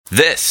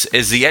This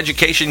is the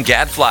Education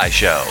Gadfly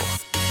Show.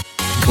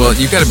 Well,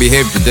 you got to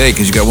behave today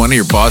because you got one of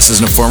your bosses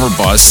and a former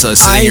boss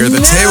sitting here at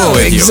the table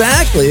with you.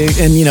 Exactly.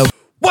 And,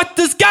 what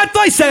does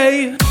Gadfly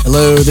say?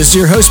 Hello, this is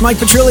your host, Mike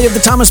Petrilli of the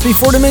Thomas B.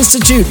 Fordham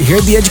Institute, here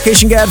at the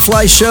Education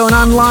Gadfly Show and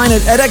online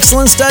at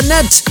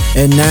edexcellence.net.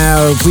 And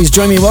now, please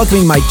join me in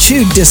welcoming my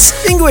two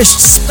distinguished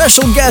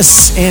special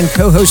guests and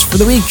co-hosts for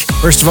the week.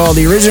 First of all,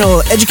 the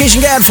original Education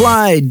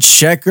Gadfly,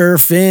 Checker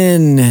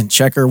Finn.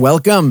 Checker,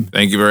 welcome.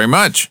 Thank you very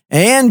much.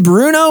 And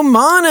Bruno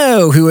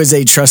Manno, who is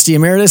a Trustee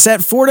Emeritus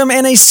at Fordham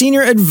and a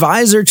Senior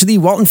Advisor to the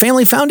Walton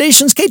Family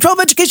Foundation's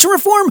K-12 Education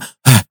Reform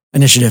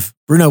Initiative.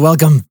 Bruno,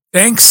 welcome.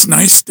 Thanks.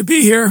 Nice to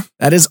be here.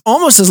 That is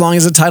almost as long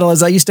as a title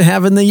as I used to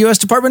have in the U.S.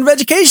 Department of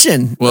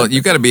Education. Well,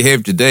 you got to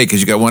behave today because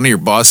you got one of your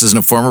bosses and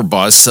a former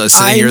boss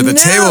sitting here at the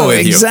table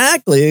with you.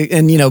 Exactly.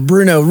 And,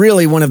 Bruno,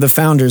 really one of the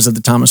founders of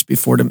the Thomas B.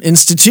 Fordham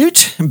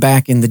Institute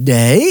back in the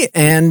day.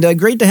 And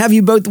great to have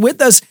you both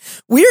with us.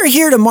 We are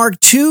here to mark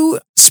two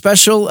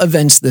special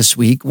events this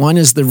week. One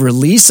is the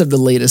release of the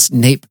latest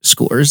NAEP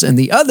scores, and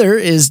the other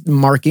is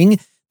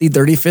marking the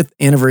 35th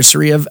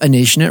anniversary of A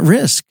Nation at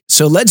Risk.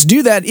 So let's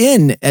do that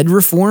in Ed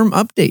Reform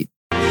Update.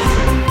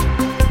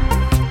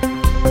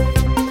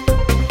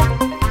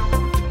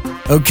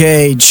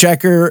 Okay,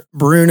 Checker,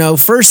 Bruno.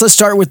 First, let's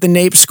start with the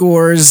NAEP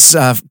scores.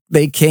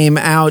 They came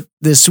out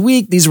this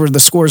week. These were the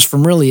scores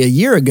from really a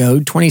year ago,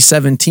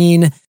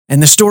 2017.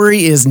 And the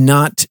story is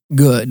not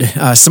good.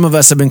 Some of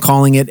us have been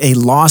calling it a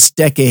lost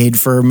decade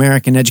for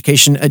American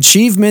education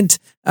achievement.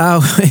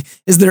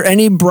 Is there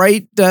any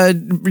bright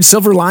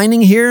silver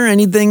lining here?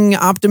 Anything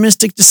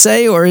optimistic to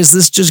say? Or is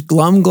this just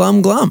glum,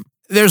 glum, glum?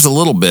 There's a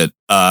little bit.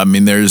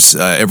 There's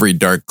every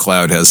dark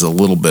cloud has a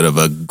little bit of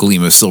a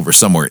gleam of silver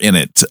somewhere in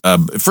it.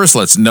 First,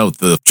 let's note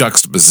the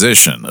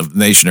juxtaposition of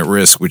Nation at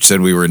Risk, which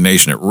said we were a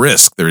nation at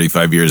risk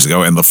 35 years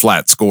ago, and the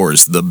flat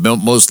scores, the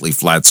mostly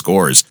flat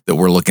scores that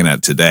we're looking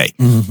at today,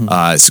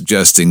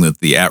 suggesting that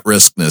the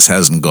at-riskness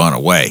hasn't gone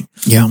away.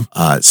 Yeah.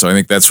 So I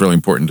think that's really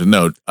important to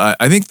note.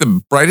 I think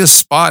the brightest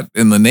spot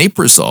in the NAEP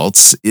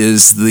results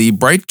is the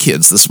bright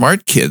kids, the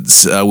smart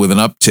kids, with an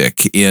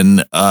uptick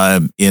in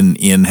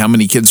how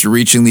many kids are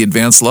reaching the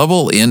advanced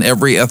level in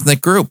every ethnic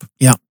group.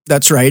 Yeah,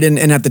 that's right. And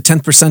at the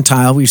 10th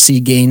percentile, we see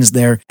gains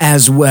there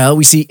as well.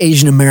 We see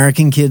Asian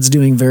American kids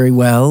doing very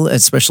well,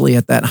 especially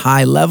at that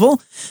high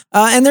level.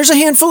 And there's a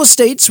handful of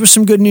states with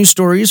some good news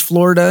stories.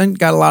 Florida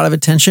got a lot of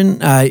attention.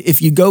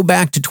 If you go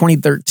back to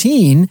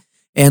 2013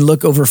 and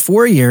look over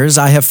 4 years,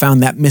 I have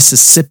found that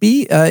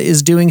Mississippi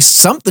is doing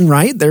something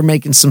right. They're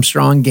making some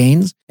strong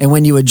gains. And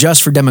when you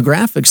adjust for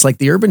demographics like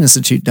the Urban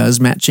Institute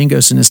does, Matt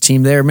Chingos and his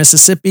team there,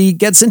 Mississippi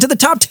gets into the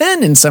top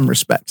 10 in some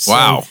respects.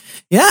 Wow. So,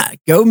 yeah,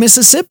 go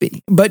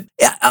Mississippi. But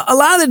a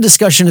lot of the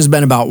discussion has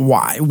been about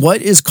why.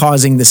 What is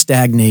causing the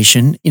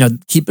stagnation?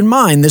 Keep in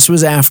mind, this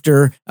was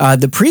after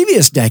the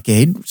previous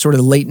decade, sort of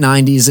the late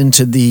 90s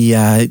into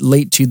the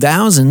late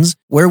 2000s,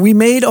 where we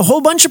made a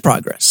whole bunch of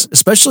progress,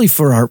 especially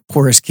for our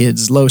poorest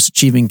kids, lowest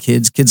achieving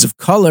kids, kids of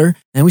color.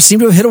 And we seem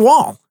to have hit a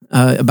wall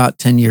about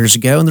 10 years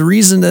ago. And the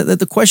reason that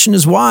the question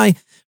is why.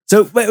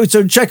 So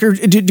Checker,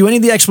 do any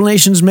of the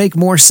explanations make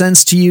more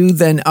sense to you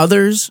than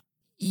others?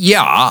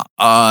 Yeah.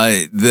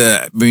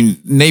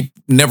 NAEP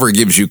never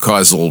gives you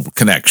causal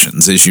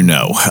connections, as you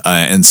know.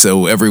 And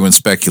so everyone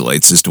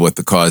speculates as to what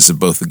the cause of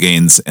both the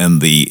gains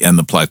and the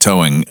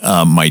plateauing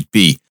might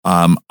be.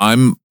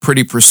 I'm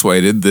pretty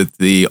persuaded that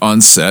the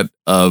onset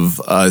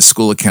of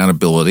school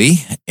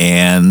accountability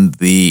and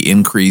the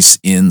increase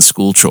in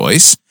school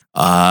choice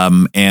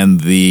and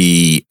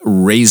the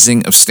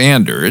raising of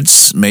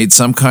standards made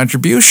some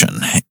contribution.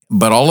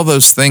 But all of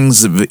those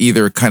things have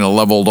either kind of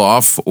leveled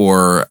off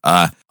or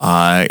kind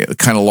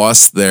of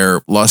lost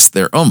their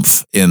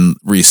oomph in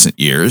recent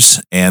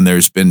years. And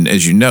there's been,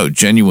 as you know,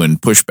 genuine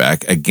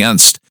pushback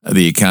against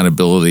the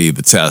accountability,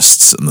 the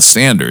tests, and the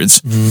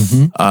standards.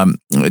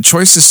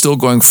 Choice is still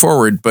going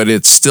forward, but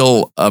it's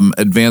still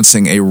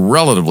advancing a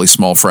relatively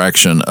small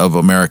fraction of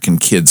American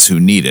kids who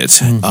need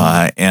it.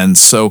 And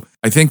so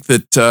I think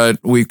that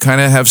we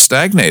kind of have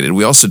stagnated.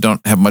 We also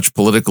don't have much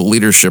political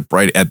leadership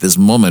right at this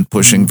moment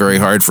pushing very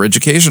hard for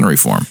education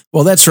reform.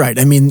 Well, that's right.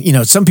 I mean,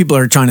 some people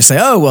are trying to say,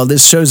 oh, well,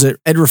 this shows that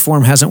ed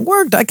reform hasn't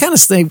worked. I kind of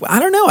think, I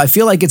don't know. I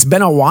feel like it's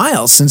been a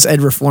while since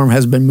ed reform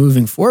has been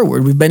moving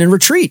forward. We've been in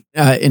retreat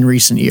in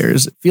recent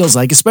years, it feels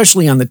like,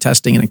 especially on the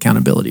testing and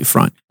accountability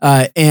front.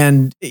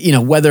 And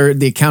whether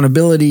the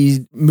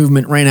accountability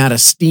movement ran out of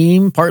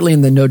steam, partly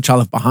in the No Child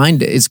Left Behind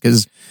days,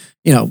 because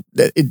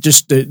it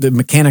just the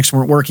mechanics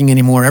weren't working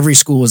anymore. Every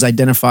school was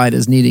identified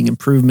as needing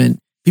improvement.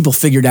 People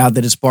figured out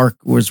that its bark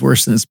was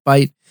worse than its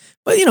bite.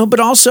 But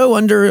also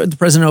under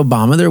President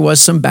Obama, there was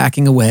some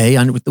backing away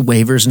with the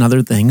waivers and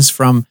other things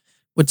from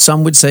what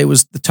some would say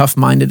was the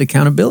tough-minded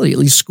accountability, at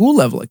least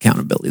school-level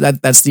accountability.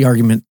 That's the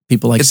argument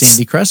people like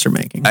Sandy Kress are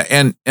making.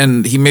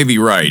 And he may be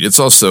right. It's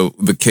also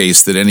the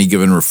case that any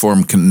given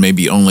reform can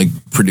maybe only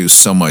produce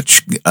so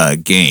much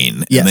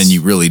gain, Yes. and then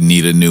you really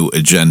need a new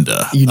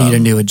agenda. You need a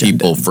new agenda.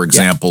 People, for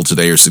example,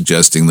 today are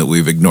suggesting that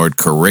we've ignored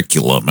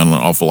curriculum and an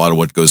awful lot of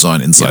what goes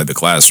on inside the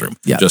classroom,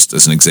 just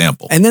as an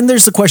example. And then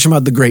there's the question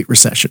about the Great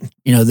Recession.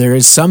 There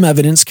is some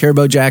evidence,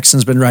 Carabo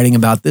Jackson's been writing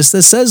about this,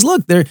 that says,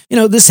 look,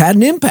 this had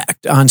an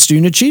impact on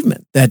student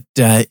achievement, that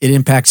it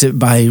impacts it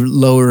by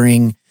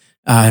lowering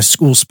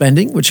school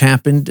spending, which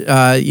happened,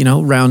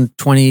 around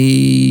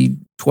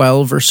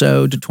 2012 or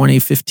so to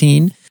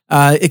 2015.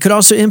 It could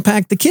also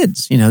impact the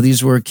kids.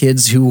 These were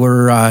kids who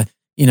were,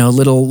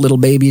 little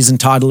babies and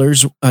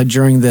toddlers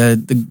during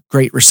the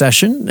Great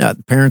Recession.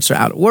 Parents are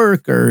out at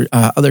work or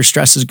other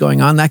stresses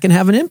going on. That can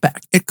have an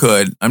impact. It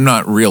could. I'm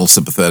not real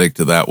sympathetic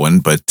to that one,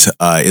 but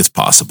it's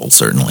possible,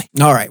 certainly.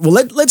 All right. Well,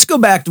 let's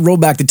roll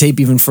back the tape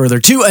even further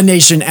to A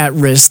Nation at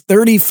Risk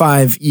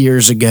 35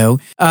 years ago.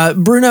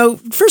 Bruno,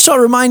 first of all,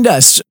 remind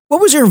us,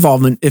 what was your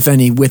involvement, if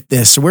any, with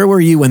this? Where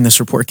were you when this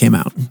report came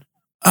out?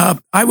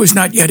 I was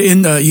not yet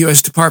in the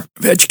U.S. Department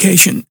of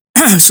Education,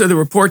 so the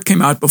report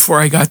came out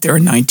before I got there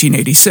in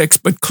 1986.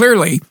 But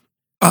clearly,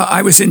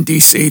 I was in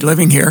D.C.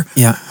 living here.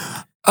 Yeah.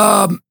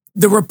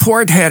 The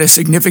report had a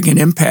significant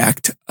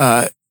impact,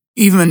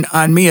 even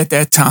on me at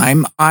that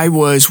time. I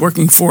was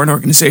working for an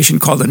organization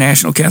called the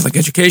National Catholic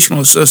Educational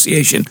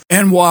Association.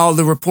 And while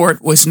the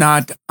report was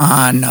not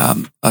on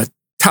a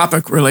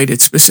topic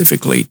related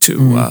specifically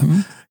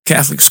to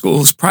Catholic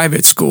schools,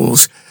 private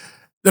schools,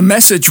 the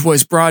message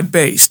was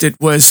broad-based. It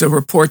was a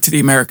report to the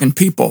American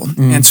people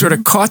and sort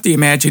of caught the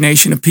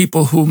imagination of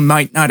people who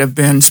might not have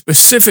been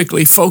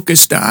specifically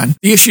focused on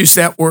the issues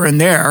that were in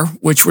there,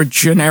 which were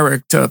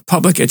generic to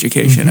public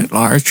education at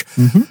large.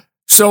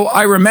 So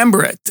I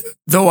remember it,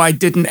 though I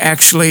didn't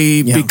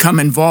actually become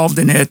involved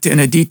in it in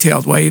a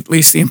detailed way, at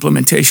least the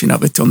implementation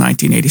of it till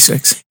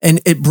 1986.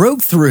 And it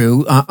broke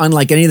through,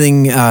 unlike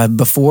anything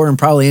before and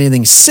probably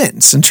anything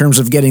since, in terms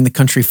of getting the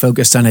country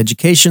focused on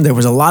education. There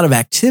was a lot of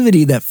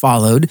activity that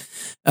followed,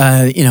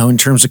 in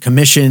terms of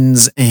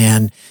commissions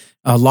and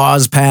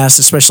laws passed,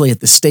 especially at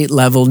the state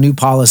level, new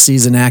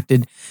policies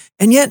enacted.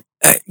 And yet,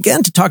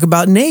 again, to talk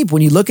about NAEP,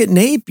 when you look at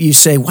NAEP, you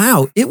say,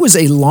 wow, it was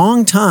a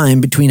long time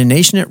between A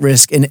Nation at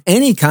Risk and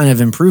any kind of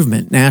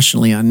improvement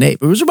nationally on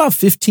NAEP. It was about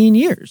 15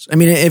 years. I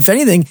mean, if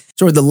anything,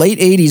 sort of the late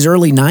 80s,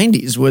 early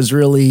 90s was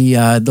really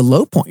the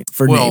low point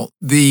for NAEP. Well,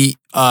 the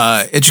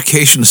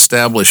education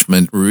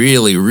establishment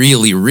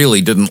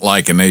really didn't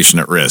like A Nation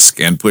at Risk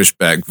and pushed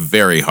back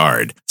very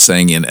hard,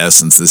 saying, in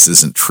essence, this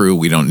isn't true.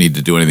 We don't need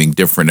to do anything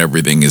different.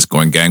 Everything is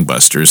going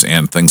gangbusters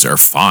and things are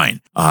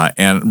fine.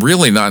 And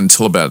really not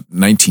until about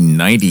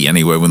 1990,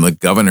 anyway, when the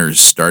governors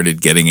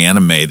started getting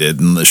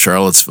animated in the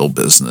Charlottesville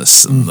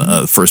business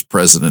and first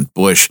President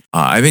Bush.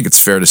 I think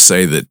it's fair to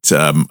say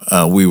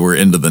that we were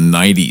into the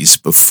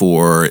 90s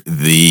before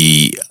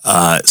the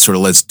sort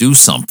of let's do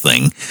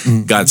something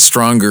got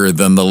stronger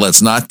than the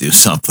let's not do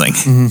something.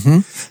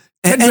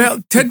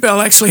 Ted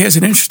Bell actually has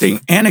an interesting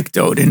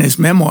anecdote in his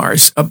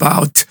memoirs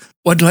about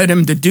what led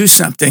him to do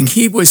something.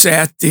 He was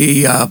at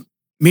the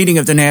meeting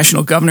of the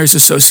National Governors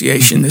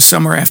Association the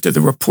summer after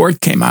the report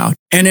came out,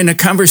 and in a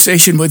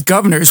conversation with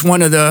governors,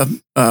 one of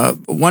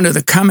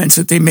the comments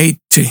that they made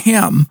to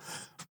him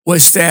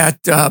was that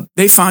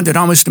they found it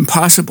almost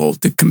impossible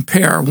to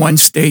compare one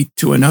state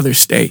to another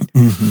state.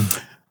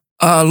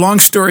 Long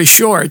story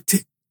short,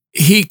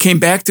 he came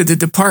back to the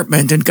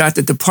department and got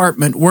the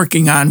department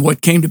working on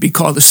what came to be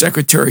called the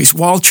Secretary's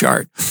Wall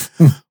Chart,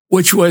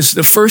 which was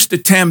the first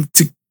attempt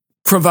to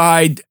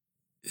provide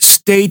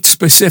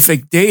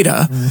state-specific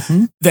data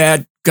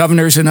that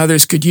governors and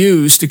others could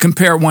use to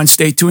compare one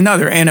state to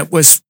another. And it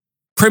was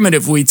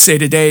primitive, we'd say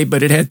today,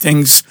 but it had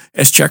things,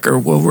 as Checker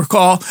will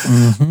recall,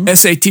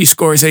 SAT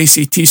scores,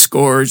 ACT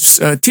scores,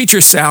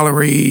 teacher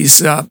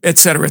salaries, et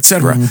cetera, et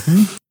cetera.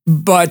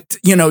 But,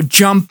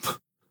 jump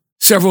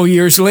several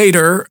years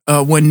later,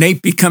 when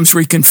NAEP becomes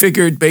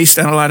reconfigured based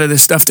on a lot of the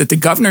stuff that the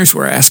governors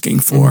were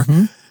asking for,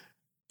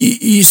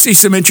 you see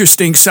some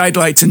interesting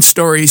sidelights and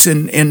stories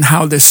in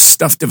how this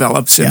stuff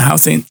develops and how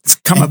things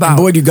come about. And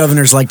boy, do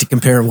governors like to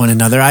compare one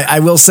another. I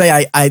will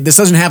say, this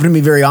doesn't happen to me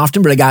very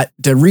often, but I got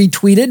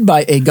retweeted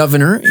by a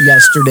governor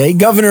yesterday,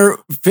 Governor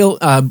Phil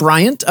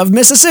Bryant of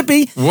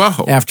Mississippi.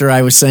 Whoa. After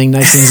I was saying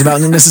nice things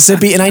about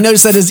Mississippi. And I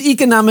noticed that his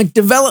economic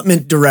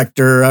development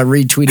director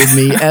retweeted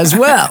me as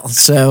well.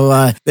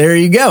 So there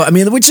you go. I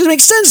mean, which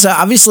makes sense.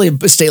 Obviously,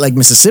 a state like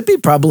Mississippi,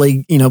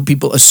 probably,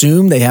 people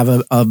assume they have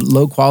a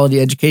low quality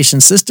education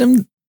system.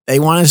 They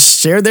want to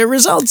share their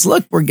results.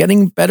 Look, we're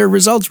getting better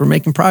results. We're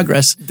making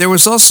progress. There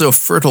was also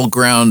fertile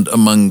ground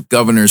among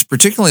governors,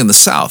 particularly in the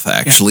South,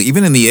 actually,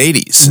 even in the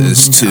 80s,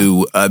 as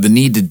to the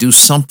need to do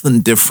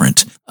something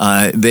different.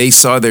 They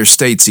saw their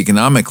states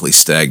economically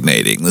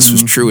stagnating. This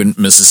was true in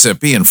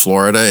Mississippi and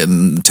Florida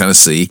and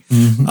Tennessee.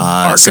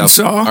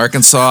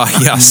 Arkansas,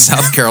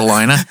 South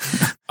Carolina.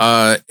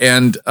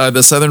 And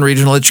the Southern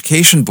Regional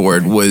Education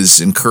Board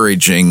was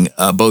encouraging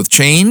both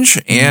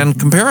change and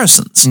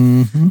comparisons.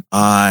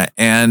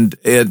 And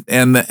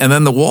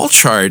then the wall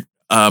chart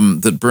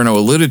that Bruno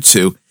alluded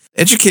to,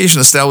 education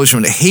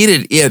establishment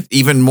hated it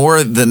even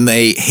more than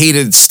they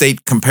hated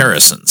state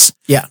comparisons.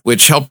 Yeah.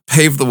 Which helped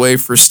pave the way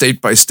for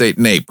state-by-state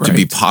NAEP to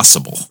be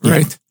possible.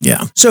 Right.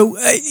 Yeah. So,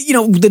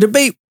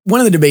 one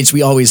of the debates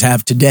we always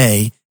have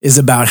today is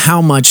about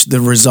how much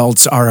the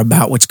results are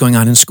about what's going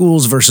on in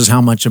schools versus how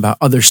much about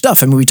other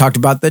stuff. I mean, we talked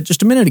about that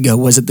just a minute ago.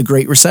 Was it the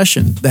Great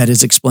Recession that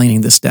is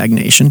explaining the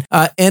stagnation?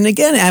 And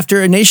again,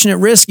 after A Nation at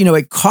Risk,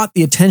 it caught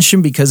the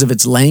attention because of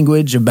its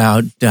language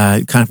about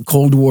kind of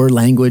Cold War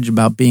language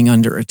about being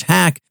under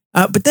attack.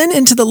 But then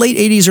into the late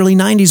 80s, early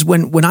 90s,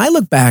 when I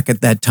look back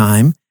at that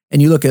time,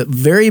 and you look at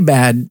very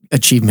bad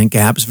achievement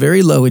gaps,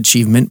 very low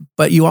achievement,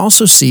 but you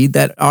also see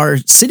that our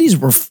cities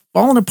were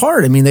falling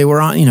apart. I mean, they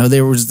were on,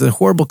 there was the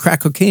horrible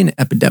crack cocaine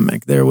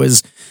epidemic. There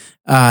was,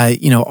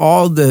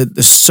 all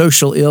the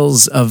social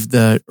ills of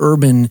the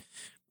urban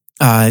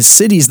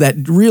cities that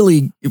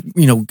really,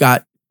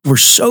 were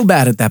so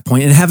bad at that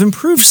point and have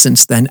improved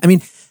since then. I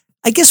mean,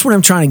 I guess what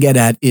I'm trying to get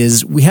at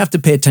is we have to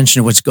pay attention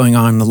to what's going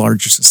on in the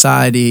larger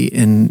society,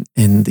 in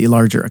the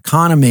larger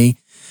economy.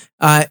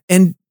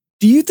 And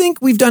do you think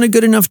we've done a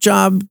good enough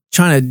job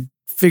trying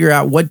to figure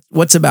out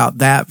what's about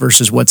that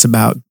versus what's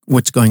about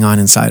what's going on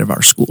inside of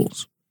our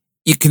schools?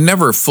 You can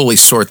never fully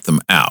sort them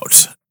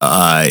out.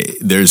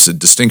 There's a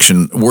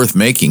distinction worth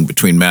making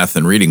between math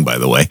and reading, by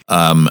the way.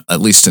 At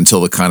least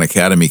until the Khan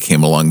Academy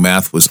came along,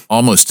 math was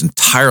almost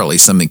entirely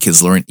something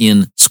kids learn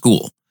in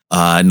school.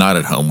 Not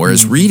at home.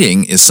 Whereas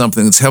reading is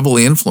something that's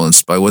heavily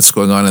influenced by what's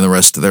going on in the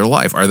rest of their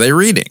life. Are they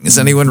reading? Is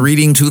anyone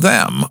reading to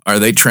them? Are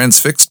they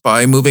transfixed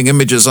by moving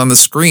images on the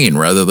screen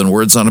rather than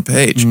words on a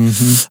page?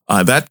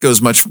 That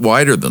goes much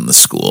wider than the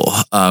school.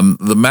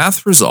 The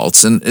math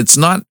results, and it's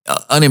not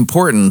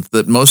unimportant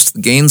that most of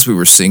the gains we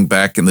were seeing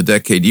back in the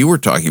decade you were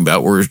talking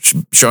about were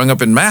showing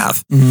up in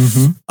math.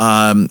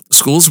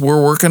 Schools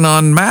were working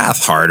on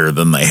math harder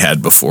than they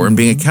had before and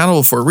being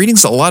accountable for.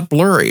 Reading's a lot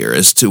blurrier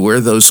as to where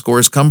those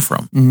scores come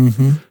from.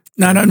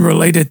 Not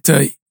unrelated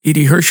to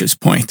Edie Hirsch's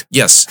point.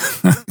 Yes,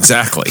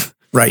 exactly.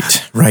 Right.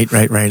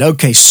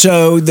 Okay,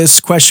 so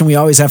this question we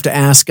always have to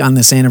ask on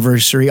this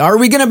anniversary, are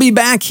we going to be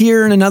back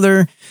here in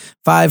another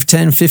 5,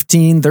 10,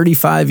 15,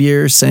 35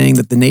 years saying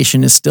that the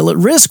nation is still at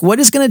risk? What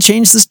is going to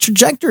change this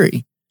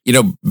trajectory?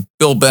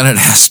 Bill Bennett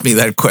asked me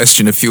that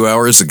question a few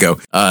hours ago.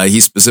 He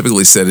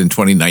specifically said in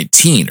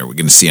 2019, are we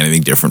going to see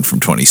anything different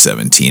from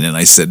 2017? And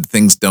I said,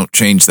 things don't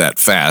change that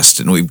fast.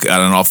 And we've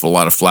got an awful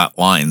lot of flat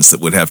lines that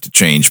would have to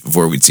change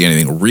before we'd see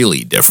anything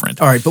really different.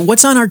 All right. But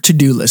what's on our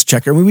to-do list,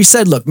 Checker? We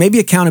said, look, maybe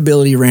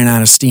accountability ran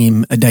out of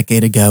steam a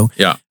decade ago.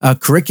 Yeah.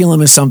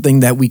 Curriculum is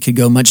something that we could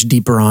go much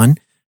deeper on.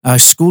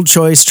 School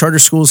choice, charter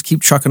schools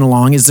keep trucking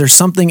along. Is there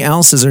something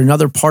else? Is there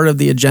another part of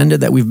the agenda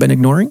that we've been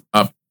ignoring?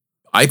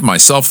 I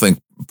myself think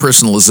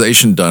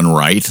personalization done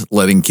right,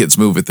 letting kids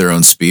move at their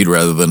own speed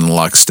rather than in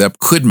lockstep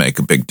could make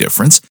a big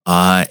difference.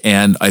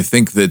 And I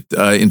think that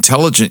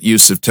intelligent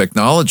use of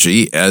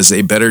technology as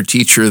a better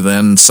teacher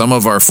than some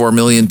of our 4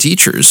 million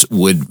teachers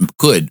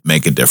could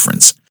make a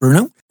difference.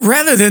 Bruno?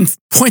 Rather than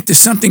point to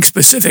something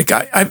specific,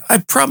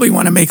 I probably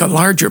want to make a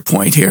larger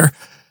point here.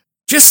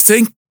 Just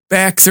think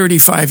back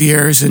 35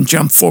 years and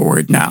jump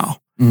forward now.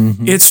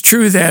 It's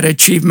true that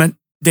achievement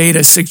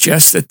data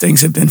suggests that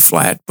things have been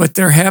flat, but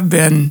there have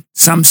been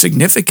some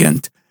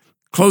significant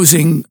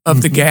closing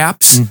of the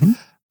gaps,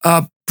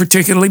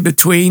 particularly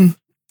between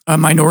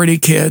minority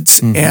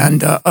kids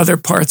and other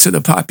parts of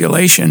the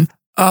population.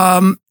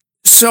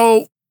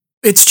 So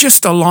it's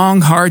just a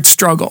long, hard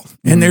struggle,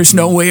 and there's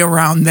no way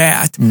around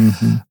that.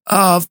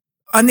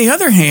 On the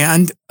other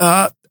hand,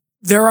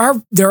 there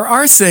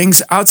are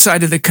things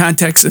outside of the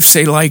context of,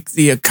 say, like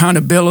the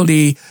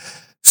accountability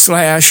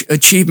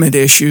 /achievement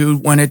issue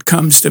when it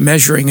comes to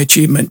measuring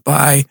achievement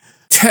by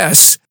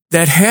tests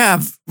that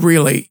have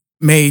really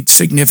made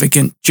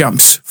significant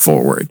jumps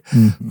forward.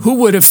 Who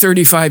would have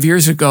 35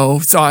 years ago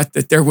thought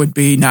that there would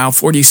be now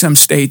 40-some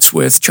states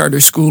with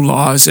charter school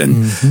laws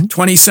and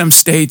 20-some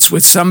states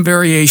with some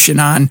variation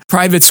on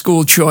private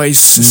school choice,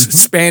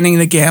 spanning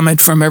the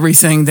gamut from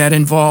everything that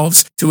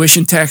involves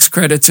tuition tax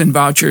credits and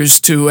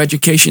vouchers to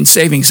education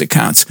savings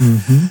accounts.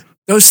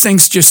 Those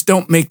things just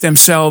don't make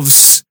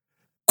themselves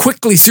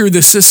quickly through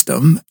the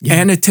system,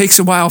 and it takes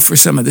a while for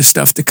some of this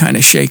stuff to kind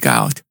of shake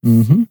out.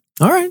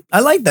 All right. I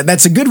like that.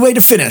 That's a good way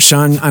to finish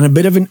on a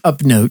bit of an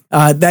up note.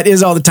 That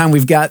is all the time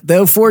we've got,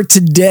 though, for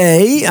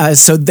today.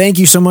 So thank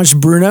you so much,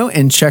 Bruno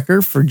and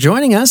Checker, for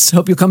joining us.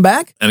 Hope you'll come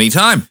back.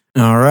 Anytime.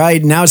 All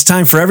right. Now it's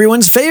time for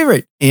everyone's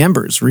favorite,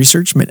 Amber's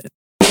Research Minute.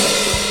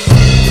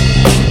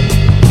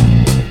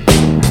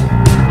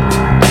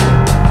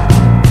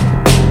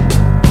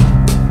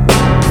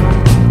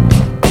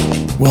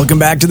 Welcome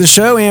back to the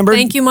show, Amber.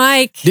 Thank you,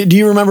 Mike. Do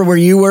you remember where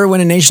you were when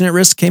A Nation at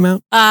Risk came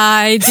out?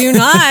 I do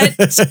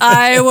not.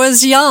 I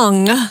was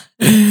young.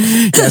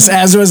 Yes,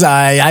 as was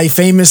I. I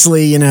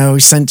famously,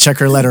 sent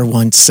Checker a letter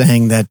once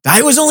saying that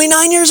I was only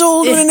 9 years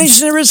old when A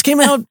Nation at Risk came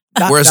out.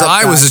 Whereas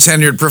I was a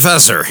tenured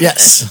professor.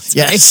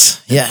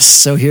 Yes.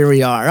 So here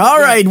we are. All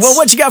right. Well,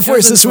 what you got for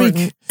us this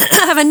week?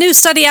 I have a new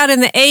study out in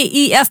the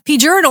AEFP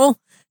journal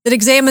that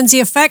examines the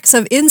effects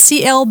of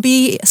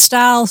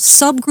NCLB-style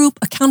subgroup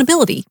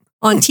accountability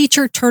on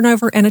teacher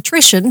turnover and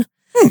attrition.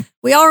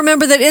 We all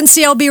remember that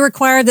NCLB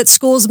required that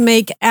schools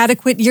make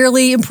adequate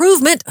yearly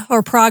improvement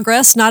or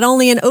progress, not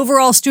only in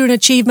overall student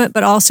achievement,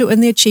 but also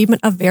in the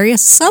achievement of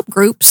various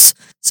subgroups.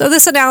 So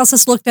this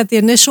analysis looked at the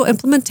initial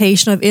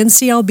implementation of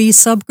NCLB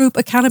subgroup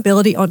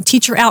accountability on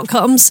teacher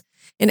outcomes.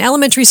 In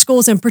elementary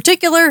schools in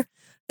particular,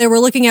 they were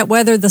looking at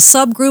whether the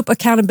subgroup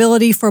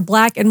accountability for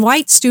Black and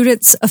white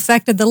students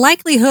affected the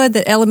likelihood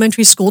that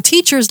elementary school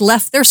teachers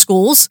left their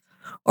schools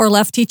or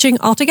left teaching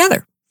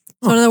altogether.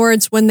 So in other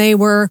words, when they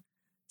were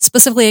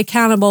specifically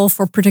accountable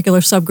for particular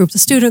subgroups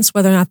of students,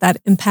 whether or not that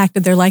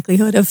impacted their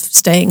likelihood of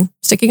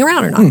sticking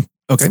around or not.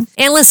 Okay.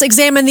 Analysts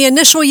examined the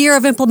initial year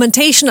of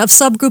implementation of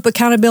subgroup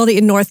accountability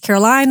in North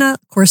Carolina.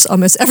 Of course,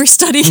 almost every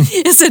study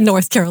is in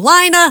North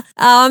Carolina.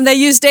 They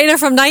used data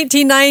from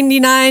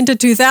 1999 to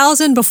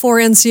 2000 before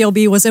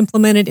NCLB was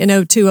implemented in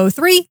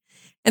 02-03.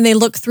 And they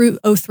looked through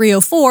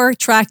 03-04,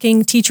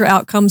 tracking teacher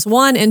outcomes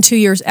 1 and 2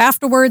 years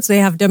afterwards. They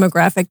have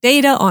demographic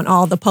data on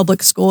all the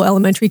public school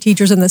elementary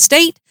teachers in the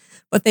state.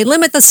 But they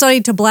limit the study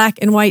to Black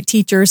and white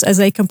teachers as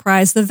they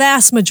comprise the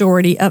vast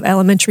majority of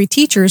elementary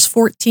teachers,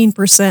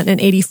 14% and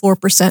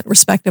 84%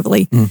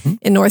 respectively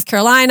in North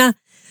Carolina.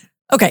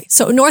 Okay,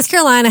 so North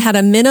Carolina had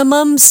a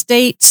minimum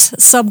state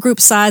subgroup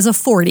size of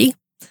 40.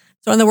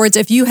 So in other words,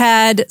 if you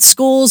had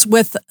schools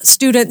with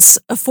students,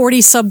 a 40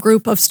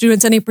 subgroup of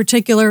students, any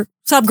particular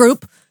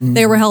subgroup,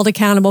 they were held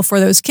accountable for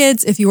those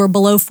kids. If you were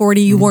below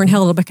 40, you weren't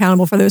held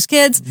accountable for those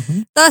kids.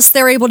 Thus,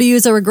 they're able to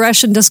use a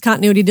regression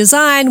discontinuity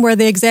design where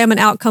they examine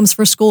outcomes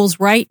for schools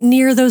right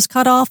near those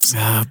cutoffs.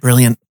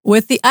 Brilliant.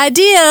 With the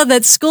idea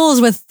that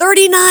schools with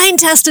 39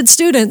 tested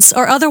students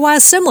are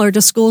otherwise similar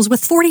to schools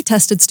with 40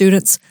 tested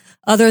students,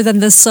 other than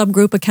this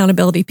subgroup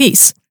accountability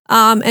piece.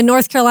 And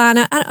North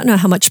Carolina, I don't know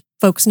how much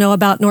folks know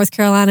about North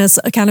Carolina's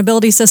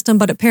accountability system,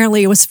 but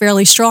apparently it was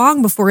fairly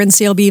strong before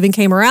NCLB even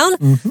came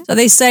around. So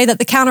they say that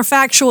the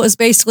counterfactual is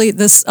basically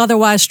this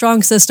otherwise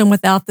strong system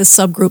without this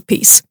subgroup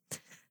piece.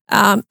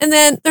 And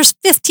then there's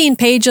 15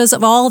 pages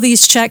of all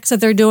these checks that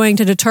they're doing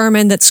to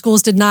determine that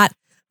schools did not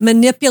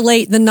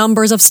manipulate the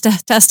numbers of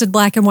tested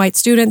Black and white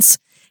students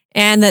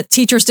and that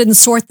teachers didn't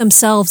sort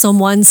themselves on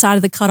one side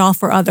of the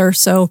cutoff or other.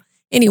 So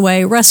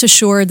anyway, rest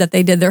assured that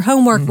they did their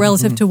homework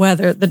relative to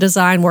whether the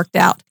design worked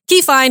out.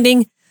 Key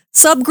finding,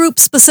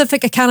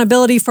 subgroup-specific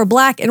accountability for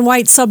Black and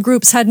white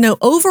subgroups had no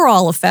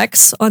overall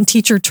effects on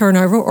teacher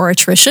turnover or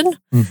attrition.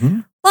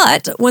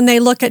 But when they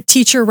look at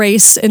teacher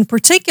race in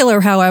particular,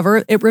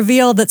 however, it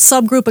revealed that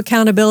subgroup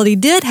accountability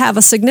did have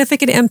a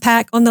significant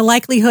impact on the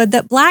likelihood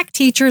that Black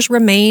teachers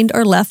remained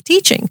or left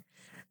teaching.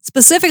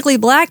 Specifically,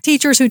 Black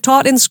teachers who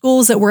taught in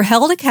schools that were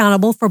held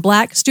accountable for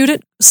Black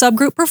student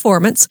subgroup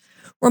performance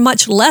were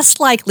much less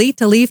likely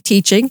to leave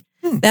teaching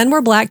than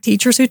were Black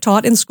teachers who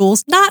taught in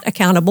schools not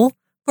accountable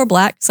for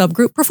Black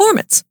subgroup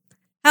performance.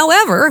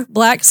 However,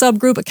 Black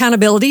subgroup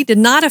accountability did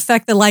not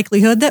affect the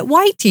likelihood that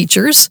white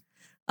teachers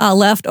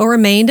left or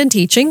remained in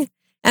teaching,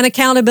 and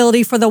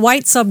accountability for the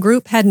white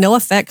subgroup had no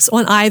effects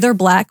on either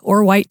Black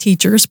or white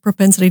teachers'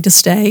 propensity to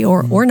stay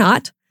or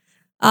not.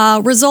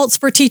 Results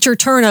for teacher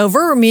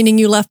turnover, meaning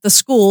you left the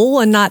school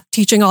and not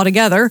teaching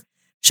altogether,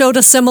 showed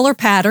a similar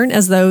pattern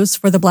as those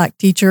for the Black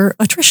teacher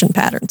attrition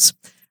patterns.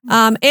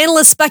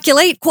 Analysts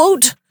speculate,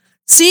 quote,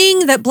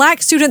 seeing that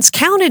Black students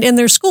counted in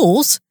their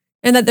schools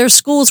and that their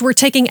schools were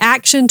taking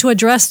action to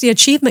address the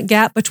achievement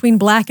gap between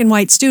Black and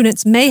white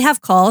students may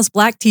have caused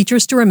Black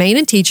teachers to remain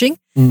in teaching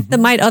that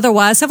might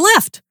otherwise have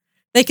left.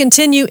 They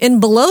continue in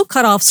below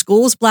cutoff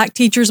schools. Black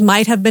teachers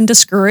might have been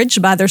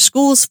discouraged by their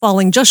schools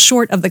falling just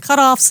short of the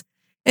cutoffs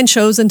and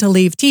chosen to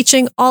leave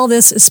teaching. All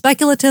this is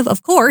speculative,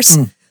 of course,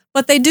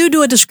 but they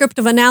do a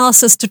descriptive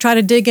analysis to try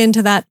to dig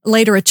into that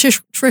later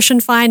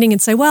attrition finding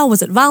and say, well,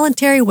 was it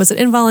voluntary? Was it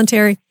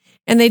involuntary?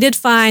 And they did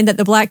find that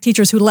the Black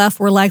teachers who left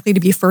were likely to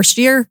be first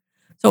year.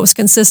 So it was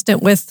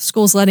consistent with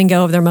schools letting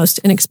go of their most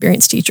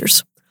inexperienced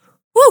teachers.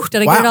 Whew,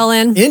 did I get it all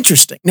in?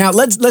 Interesting. Now,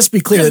 let's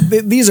be clear.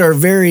 These are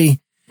very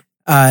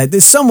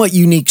somewhat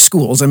unique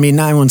schools. I mean,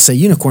 I won't say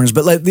unicorns,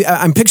 but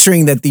I'm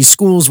picturing that these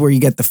schools where you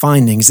get the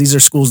findings, these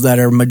are schools that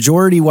are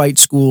majority white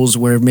schools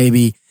where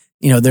maybe,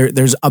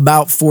 there's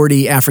about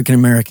 40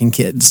 African-American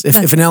kids.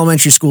 If an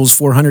elementary school is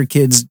 400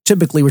 kids,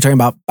 typically we're talking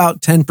about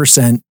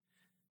 10%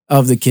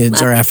 of the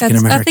kids are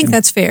African-American. I think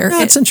that's fair.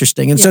 That's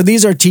interesting. And so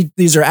these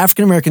are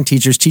African-American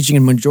teachers teaching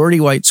in majority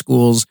white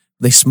schools,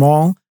 with a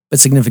small but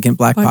significant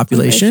Black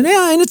population.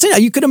 Yeah,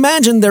 and you could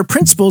imagine their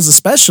principals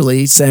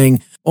especially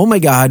saying, oh my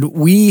God,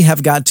 we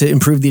have got to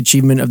improve the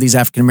achievement of these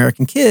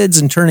African-American kids,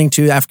 and turning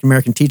to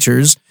African-American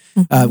teachers,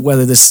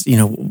 whether this,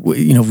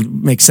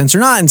 makes sense or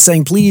not, and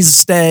saying, please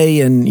stay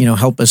and,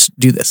 help us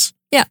do this.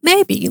 Yeah,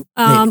 maybe.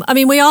 I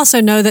mean, we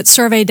also know that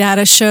survey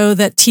data show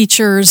that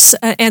teachers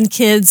and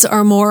kids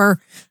are more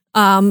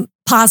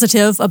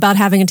positive about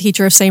having a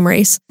teacher of same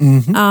race.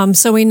 Mm-hmm.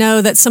 So we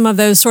know that some of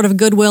those sort of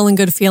goodwill and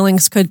good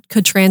feelings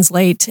could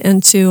translate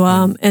into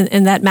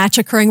and that match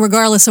occurring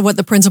regardless of what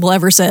the principal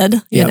ever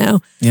said. You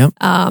know. Yep.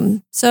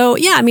 So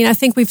yeah, I mean, I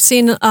think we've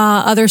seen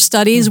other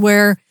studies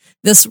where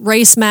this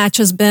race match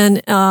has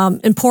been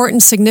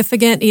important,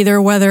 significant,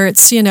 either whether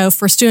it's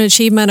for student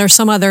achievement or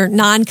some other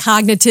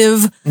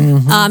non-cognitive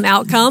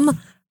outcome.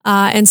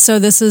 And so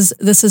this is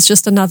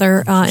just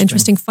another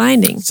interesting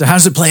finding. So how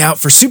does it play out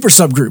for super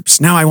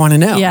subgroups? Now I want to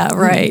know. Yeah,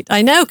 right.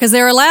 I know, because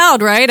they're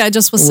allowed, right? I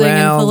just was saying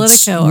in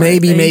Politico.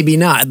 Maybe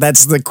not.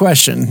 That's the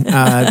question.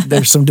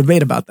 There's some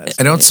debate about that.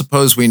 I don't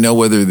suppose we know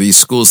whether these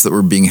schools that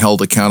were being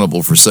held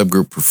accountable for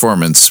subgroup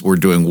performance were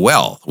doing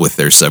well with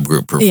their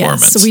subgroup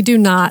performance. Yes, we did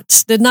not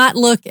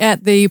look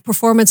at the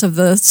performance of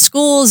the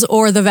schools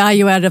or the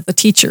value added of the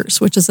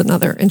teachers, which is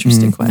another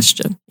interesting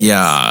question.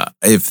 Yeah,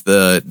 if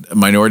the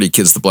minority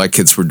kids, the black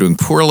kids, were doing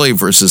poorly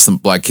versus the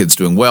black kids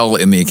doing well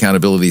in the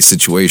accountability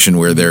situation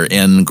where their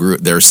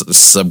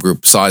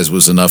subgroup size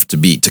was enough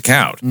to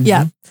count.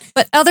 Yeah.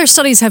 But other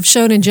studies have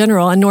shown in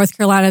general in North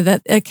Carolina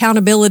that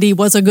accountability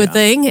was a good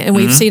thing. And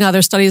we've seen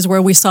other studies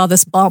where we saw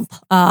this bump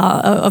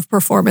of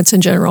performance in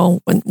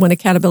general when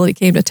accountability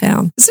came to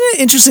town. Isn't it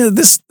interesting that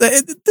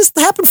this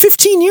happened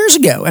 15 years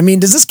ago? I mean,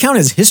 does this count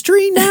as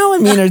history now? I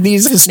mean, are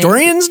these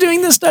historians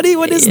doing this study?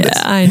 What is this?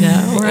 Yeah, I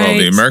know, right? Well,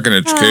 the American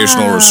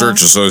Educational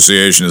Research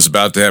Association is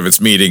about to have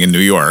its meeting in New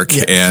York,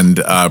 and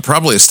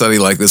probably a study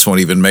like this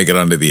won't even make it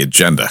onto the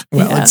agenda.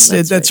 Well,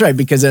 that's right,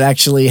 because it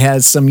actually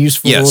has some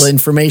useful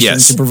information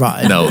to provide.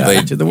 No,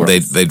 to the world.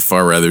 They'd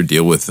far rather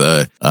deal with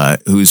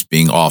who's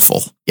being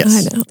awful. Yes.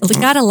 I know.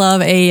 You gotta love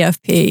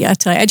AEFP. I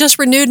tell you, I just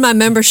renewed my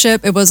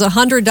membership. It was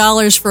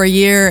 $100 for a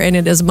year, and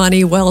it is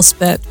money well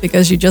spent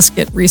because you just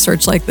get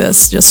research like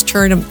this.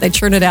 They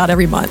churn it out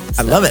every month.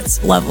 I love it.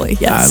 It's lovely.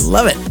 Yes. I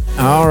love it.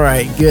 All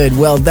right, good.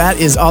 Well, that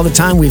is all the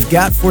time we've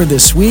got for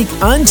this week.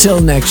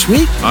 Until next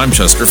week, I'm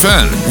Chester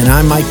Fenn. And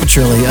I'm Mike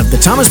Petrilli of the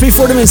Thomas B.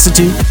 Fordham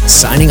Institute,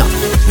 signing off.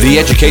 The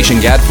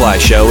Education Gadfly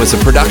Show is a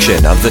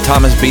production of the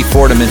Thomas B.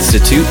 Fordham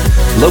Institute,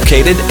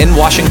 located in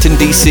Washington,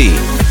 D.C.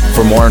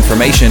 For more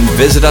information,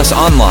 visit us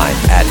online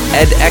at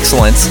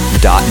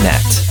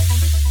edexcellence.net.